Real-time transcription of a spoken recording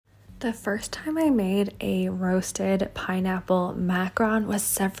The first time I made a roasted pineapple macaron was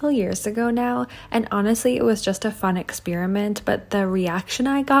several years ago now, and honestly it was just a fun experiment, but the reaction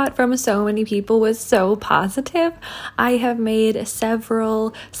I got from so many people was so positive. I have made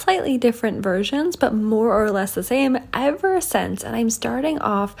several slightly different versions, but more or less the same ever since, and I'm starting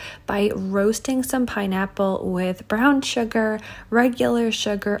off by roasting some pineapple with brown sugar, regular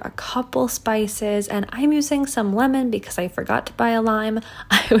sugar, a couple spices, and I'm using some lemon because I forgot to buy a lime.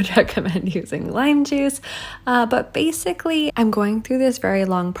 I would recommend using lime juice, but basically I'm going through this very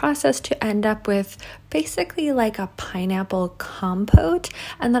long process to end up with basically like a pineapple compote,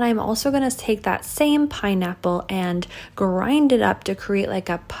 and then I'm also going to take that same pineapple and grind it up to create like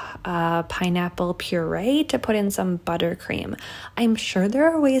a pineapple puree to put in some buttercream. I'm sure there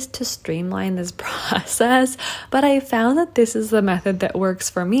are ways to streamline this process, but I found that this is the method that works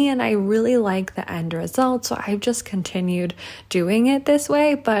for me and I really like the end result, so I've just continued doing it this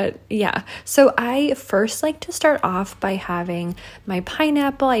way. But yeah, so I first like to start off by having my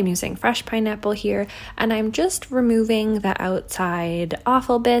pineapple. I'm using fresh pineapple here, and I'm just removing the outside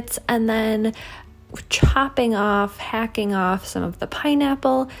offal bits and then hacking off some of the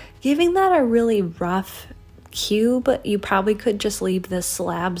pineapple, giving that a really rough cube. You probably could just leave the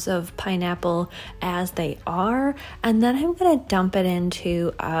slabs of pineapple as they are, and then I'm going to dump it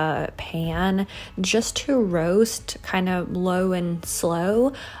into a pan just to roast kind of low and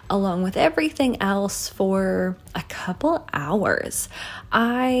slow along with everything else for a couple hours.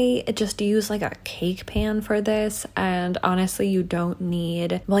 I just use like a cake pan for this, and honestly you don't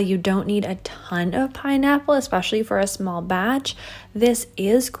need a ton of pineapple, especially for a small batch. This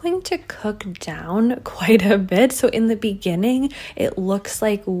is going to cook down quite a bit, so in the beginning it looks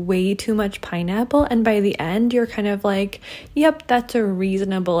like way too much pineapple, and by the end you're kind of like, yep, that's a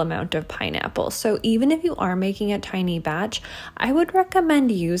reasonable amount of pineapple. So even if you are making a tiny batch, I would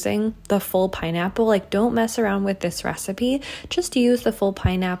recommend using the full pineapple. Like, don't mess around with this recipe, just use the full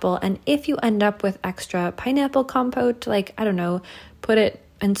pineapple. And if you end up with extra pineapple compote, like, I don't know, put it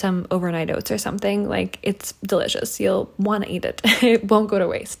in some overnight oats or something. Like, it's delicious, you'll want to eat it. It won't go to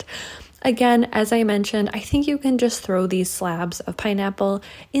waste. Again, as I mentioned, I think you can just throw these slabs of pineapple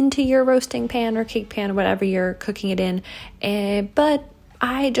into your roasting pan or cake pan, whatever you're cooking it in, but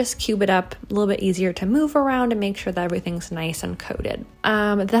I just cube it up, a little bit easier to move around and make sure that everything's nice and coated.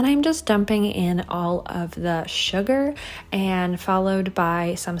 Then I'm just dumping in all of the sugar, and followed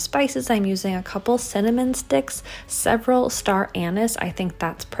by some spices. I'm using a couple cinnamon sticks, several star anise. I think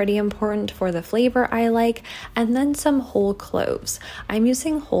that's pretty important for the flavor I like, and then some whole cloves. I'm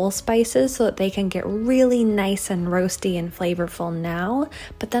using whole spices so that they can get really nice and roasty and flavorful now,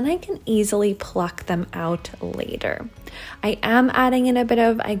 but then I can easily pluck them out later. I am adding in a bit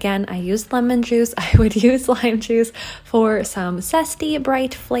of, again, I used lemon juice. I would use lime juice for some zesty,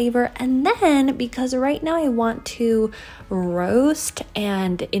 bright flavor. And then, because right now I want to roast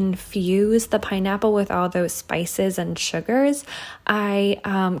and infuse the pineapple with all those spices and sugars, I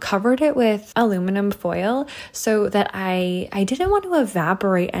covered it with aluminum foil so that I didn't want to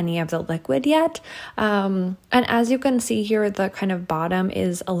evaporate any of the liquid yet. And as you can see here, the kind of bottom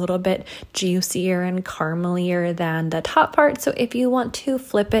is a little bit juicier and caramelier than the top part. So if you want to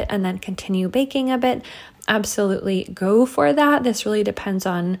flip it and then continue baking a bit, absolutely go for that. This really depends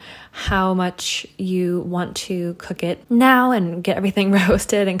on how much you want to cook it now and get everything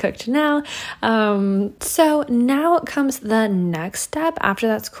roasted and cooked now. So now comes the next step. After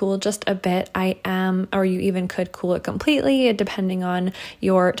that's cooled just a bit, or you even could cool it completely, depending on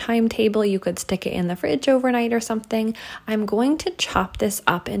your timetable. You could stick it in the fridge overnight or something. I'm going to chop this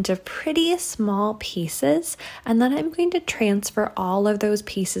up into pretty small pieces, and then I'm going to transfer all of those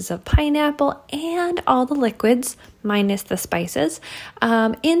pieces of pineapple and all the liquids minus the spices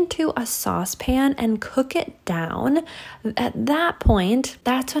into a saucepan and cook it down. At that point,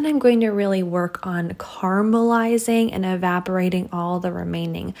 that's when I'm going to really work on caramelizing and evaporating all the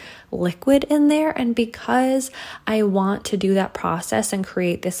remaining liquid in there. And because I want to do that process and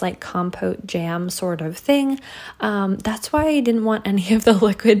create this like compote jam sort of thing, that's why I didn't want any of the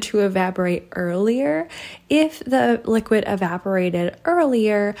liquid to evaporate earlier. If the liquid evaporated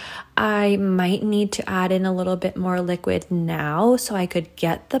earlier, I might need to add in a little bit more liquid now so I could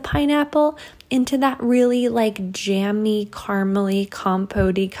get the pineapple into that really like jammy, caramely,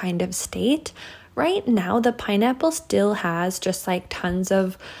 compote-y kind of state. Right now, the pineapple still has just like tons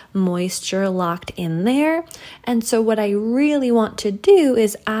of moisture locked in there. And so what I really want to do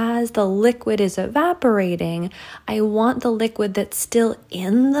is, as the liquid is evaporating, I want the liquid that's still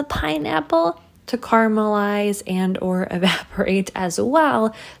in the pineapple to caramelize and or evaporate as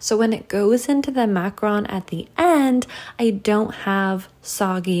well. So when it goes into the macaron at the end, I don't have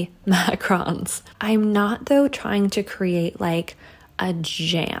soggy macarons. I'm not though trying to create like a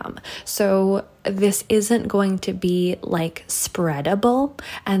jam. So this isn't going to be like spreadable,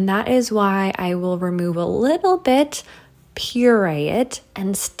 and that is why I will remove a little bit, puree it,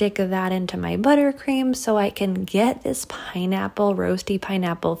 and stick that into my buttercream so I can get this pineapple, roasty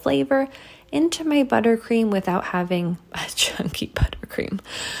pineapple flavor into my buttercream without having a chunky buttercream.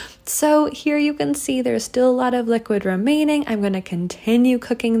 So here you can see there's still a lot of liquid remaining. I'm going to continue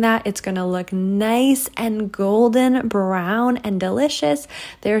cooking that. It's going to look nice and golden brown and delicious.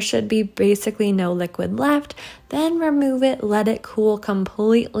 There should be basically no liquid left. Then remove it, let it cool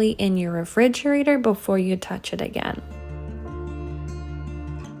completely in your refrigerator before you touch it again.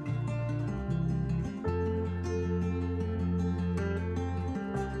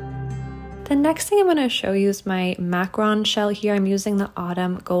 The next thing I'm going to show you is my macaron shell here. I'm using the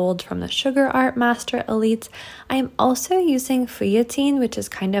Autumn Gold from the Sugar Art Master Elites. I'm also using feuilletine, which is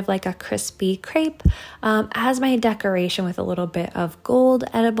kind of like a crispy crepe, as my decoration with a little bit of gold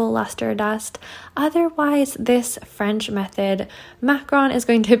edible luster dust. Otherwise, this French method macaron is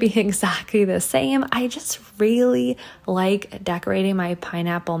going to be exactly the same. I just really like decorating my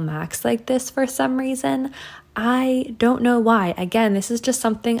pineapple macs like this for some reason. I don't know why. Again, this is just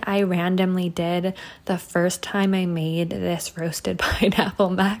something I randomly did the first time I made this roasted pineapple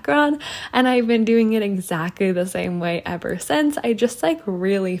macaron, and I've been doing it exactly the same way ever since. I just like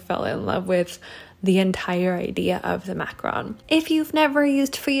really fell in love with the entire idea of the macaron. If you've never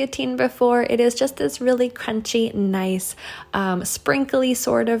used feuilletine before, it is just this really crunchy, nice, sprinkly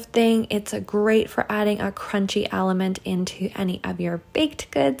sort of thing. It's great for adding a crunchy element into any of your baked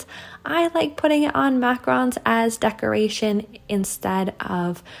goods. I like putting it on macarons as decoration instead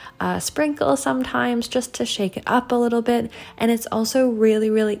of sprinkles sometimes, just to shake it up a little bit. And it's also really,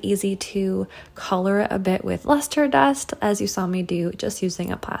 really easy to color it a bit with luster dust, as you saw me do, just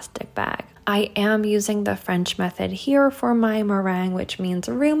using a plastic bag. I am using the French method here for my meringue, which means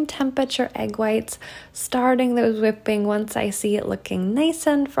room temperature egg whites. Starting those whipping, once I see it looking nice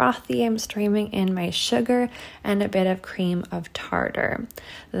and frothy, I'm streaming in my sugar and a bit of cream of tartar.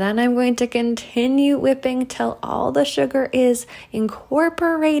 Then I'm going to continue whipping till all the sugar is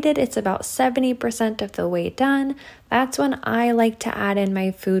incorporated. It's about 70% of the way done. That's when I like to add in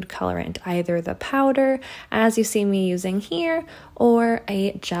my food colorant, either the powder, as you see me using here, or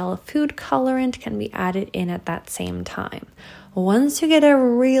a gel food colorant can be added in at that same time. Once you get a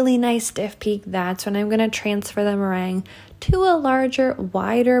really nice stiff peak, that's when I'm going to transfer the meringue to a larger,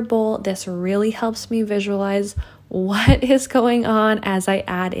 wider bowl. This really helps me visualize what is going on as I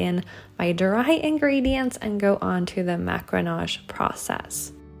add in my dry ingredients and go on to the macaronage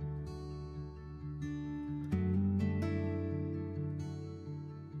process.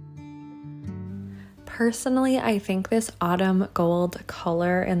 Personally, I think this Autumn Gold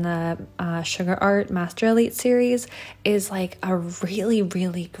color in the Sugar Art Master Elite series is like a really,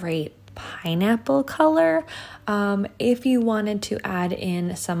 really great pineapple color. If you wanted to add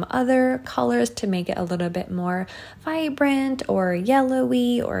in some other colors to make it a little bit more vibrant or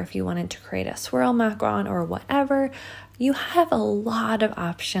yellowy, or if you wanted to create a swirl macaron or whatever, you have a lot of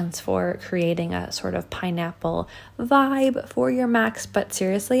options for creating a sort of pineapple vibe for your macs. But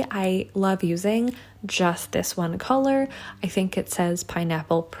seriously, I love using just this one color. I think it says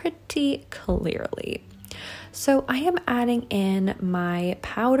pineapple pretty clearly. So I am adding in my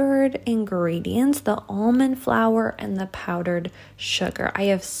powdered ingredients, the almond flour and the powdered sugar. I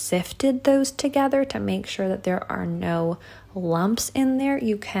have sifted those together to make sure that there are no lumps in there.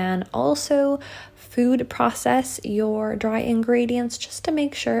 You can also food process your dry ingredients just to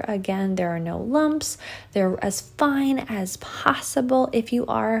make sure, again, there are no lumps. They're as fine as possible. If you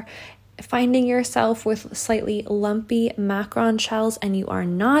are finding yourself with slightly lumpy macaron shells and you are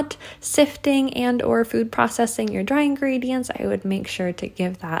not sifting and or food processing your dry ingredients, I would make sure to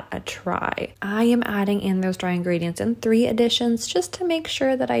give that a try. I am adding in those dry ingredients in 3 additions just to make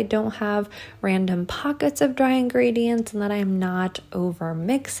sure that I don't have random pockets of dry ingredients and that I'm not over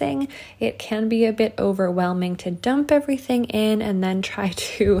mixing. It can be a bit overwhelming to dump everything in and then try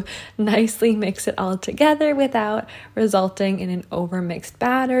to nicely mix it all together without resulting in an overmixed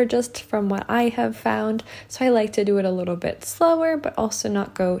batter, just from what I have found. So I like to do it a little bit slower, but also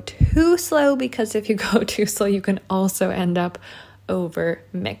not go too slow, because if you go too slow, you can also end up over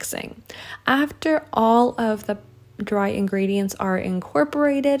mixing. After all of the dry ingredients are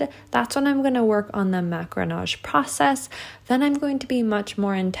incorporated, that's when I'm going to work on the macaronage process. Then I'm going to be much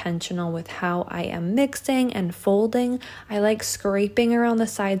more intentional with how I am mixing and folding. I like scraping around the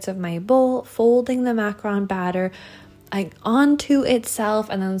sides of my bowl, folding the macaron batter onto itself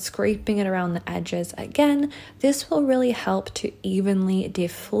and then scraping it around the edges again. This will really help to evenly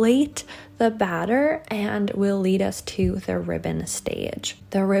deflate the batter and will lead us to the ribbon stage.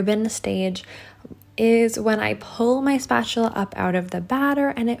 The ribbon stage is when I pull my spatula up out of the batter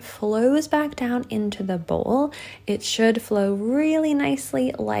and it flows back down into the bowl. It should flow really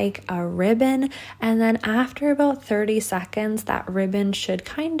nicely like a ribbon, and then after about 30 seconds, that ribbon should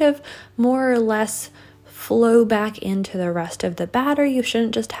kind of more or less flow back into the rest of the batter. You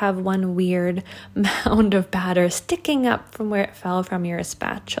shouldn't just have one weird mound of batter sticking up from where it fell from your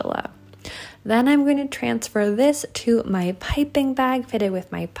spatula. Then I'm going to transfer this to my piping bag fitted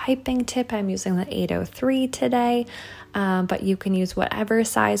with my piping tip. I'm using the 803 today, but you can use whatever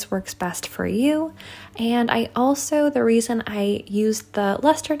size works best for you. And the reason I used the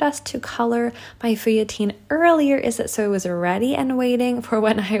luster dust to color my feuilletine earlier is that so it was ready and waiting for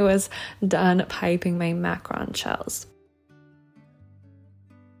when I was done piping my macaron shells.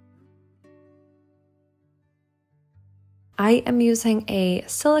 I am using a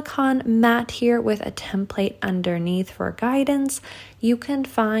silicone mat here with a template underneath for guidance. You can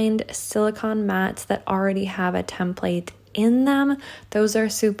find silicone mats that already have a template in them. Those are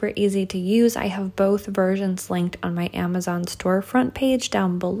super easy to use. I have both versions linked on my Amazon storefront page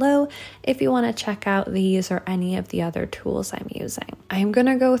down below if you want to check out these or any of the other tools I'm using. I'm going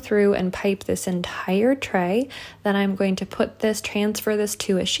to go through and pipe this entire tray. Then I'm going to transfer this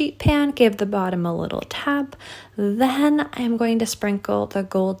to a sheet pan, give the bottom a little tap. Then I'm going to sprinkle the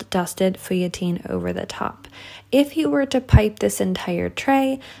gold dusted feuilletine over the top. If you were to pipe this entire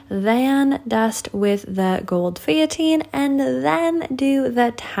tray, then dust with the gold feuilletine and then do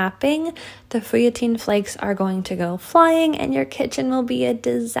the tapping, the feuilletine flakes are going to go flying and your kitchen will be a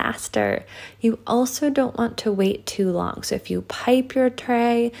disaster. You also don't want to wait too long. So if you pipe your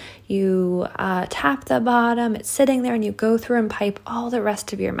tray, you tap the bottom, it's sitting there, and you go through and pipe all the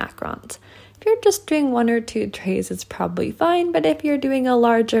rest of your macarons. If you're just doing 1 or 2 trays, it's probably fine, but if you're doing a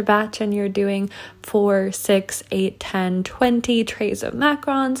larger batch and you're doing 4, 6, 8, 10, 20 trays of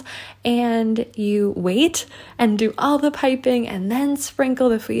macarons, and you wait and do all the piping and then sprinkle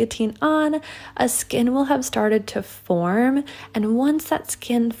the feuilletine on, a skin will have started to form, and once that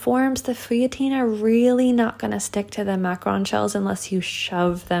skin forms, the feuilletine are really not going to stick to the macaron shells unless you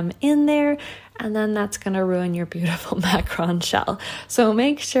shove them in there, and then that's going to ruin your beautiful macaron shell. So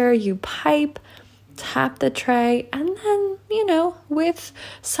make sure you pipe, tap the tray, and then, with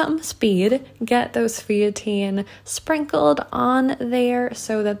some speed, get those feuilletine sprinkled on there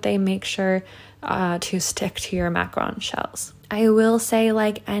so that they make sure to stick to your macaron shells. I will say,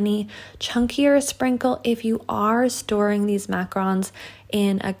 like any chunkier sprinkle, if you are storing these macarons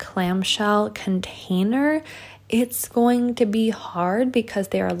in a clamshell container, it's going to be hard because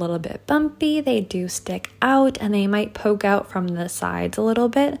they're a little bit bumpy, they do stick out, and they might poke out from the sides a little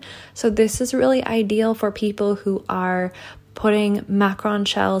bit. So this is really ideal for people who are putting macaron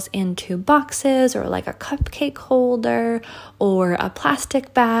shells into boxes or like a cupcake holder or a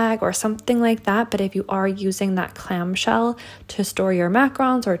plastic bag or something like that. But if you are using that clamshell to store your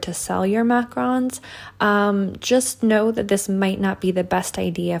macarons or to sell your macarons, just know that this might not be the best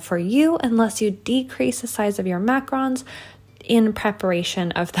idea for you unless you decrease the size of your macarons in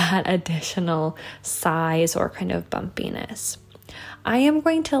preparation of that additional size or kind of bumpiness. I am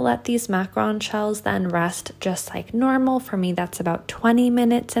going to let these macaron shells then rest just like normal. For me, that's about 20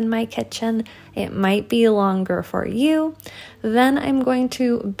 minutes in my kitchen. It might be longer for you. Then I'm going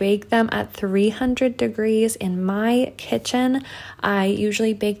to bake them at 300 degrees in my kitchen. I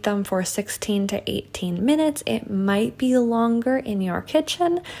usually bake them for 16 to 18 minutes. It might be longer in your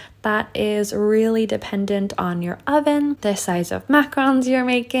kitchen. That is really dependent on your oven, the size of macarons you're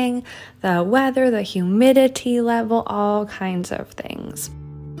making, the weather, the humidity level, all kinds of things.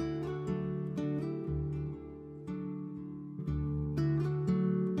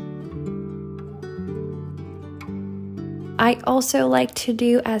 I also like to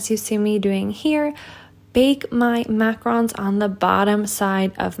do, as you see me doing here, bake my macarons on the bottom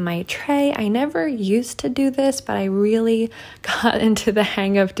side of my tray. I never used to do this, but I really got into the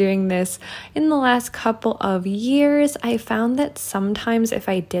hang of doing this in the last couple of years. I found that sometimes if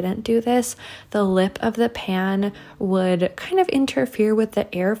I didn't do this, the lip of the pan would kind of interfere with the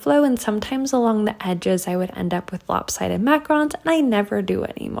airflow, and sometimes along the edges I would end up with lopsided macarons, and I never do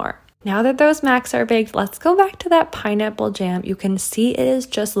anymore. Now that those macs are baked, let's go back to that pineapple jam. You can see it is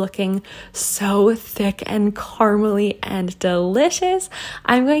just looking so thick and caramely and delicious.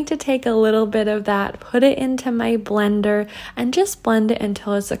 I'm going to take a little bit of that, put it into my blender, and just blend it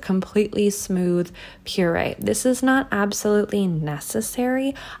until it's a completely smooth puree. This is not absolutely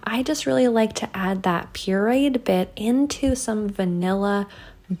necessary. I just really like to add that pureed bit into some vanilla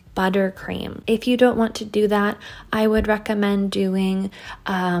buttercream. If you don't want to do that, I would recommend doing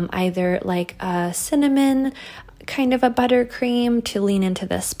either like a cinnamon kind of a buttercream to lean into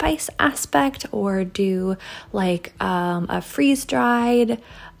the spice aspect, or do like a freeze-dried,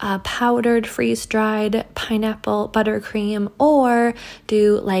 powdered freeze-dried pineapple buttercream, or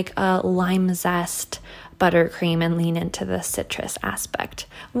do like a lime zest buttercream and lean into the citrus aspect.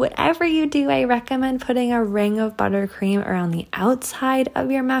 Whatever you do, I recommend putting a ring of buttercream around the outside of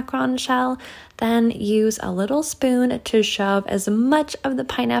your macaron shell. Then use a little spoon to shove as much of the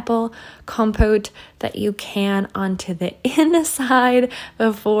pineapple compote that you can onto the inside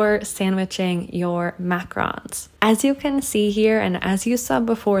before sandwiching your macarons. As you can see here, and as you saw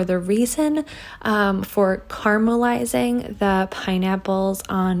before, the reason for caramelizing the pineapples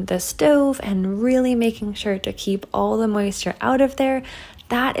on the stove and really making sure to keep all the moisture out of there,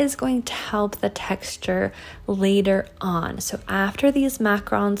 that is going to help the texture later on. So after these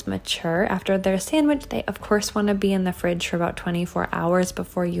macarons mature, after they're sandwiched, they of course want to be in the fridge for about 24 hours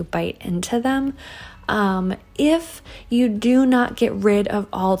before you bite into them. If you do not get rid of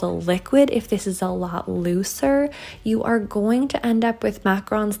all the liquid, if this is a lot looser, you are going to end up with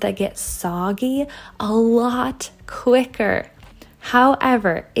macarons that get soggy a lot quicker.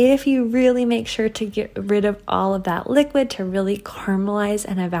 However, if you really make sure to get rid of all of that liquid to really caramelize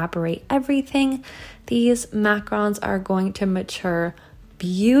and evaporate everything, these macarons are going to mature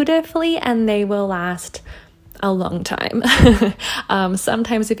beautifully and they will last a long time.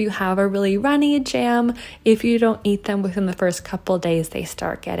 Sometimes if you have a really runny jam, if you don't eat them within the first couple days, they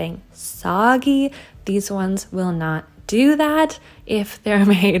start getting soggy. These ones will not do that if they're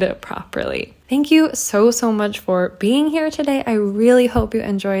made properly. Thank you so much for being here today. I really hope you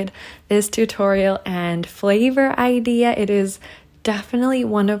enjoyed this tutorial and flavor idea. It is definitely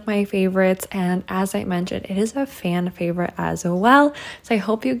one of my favorites, and as I mentioned, it is a fan favorite as well, so I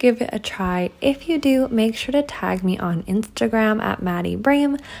hope you give it a try. If you do, make sure to tag me on Instagram at Maddie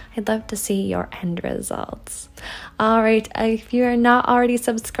Brame. I'd love to see your end results. Alright, if you are not already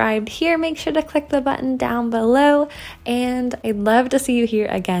subscribed here, make sure to click the button down below, and I'd love to see you here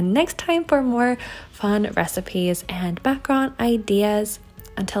again next time for more fun recipes and macaron ideas.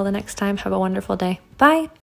 Until the next time, have a wonderful day. Bye!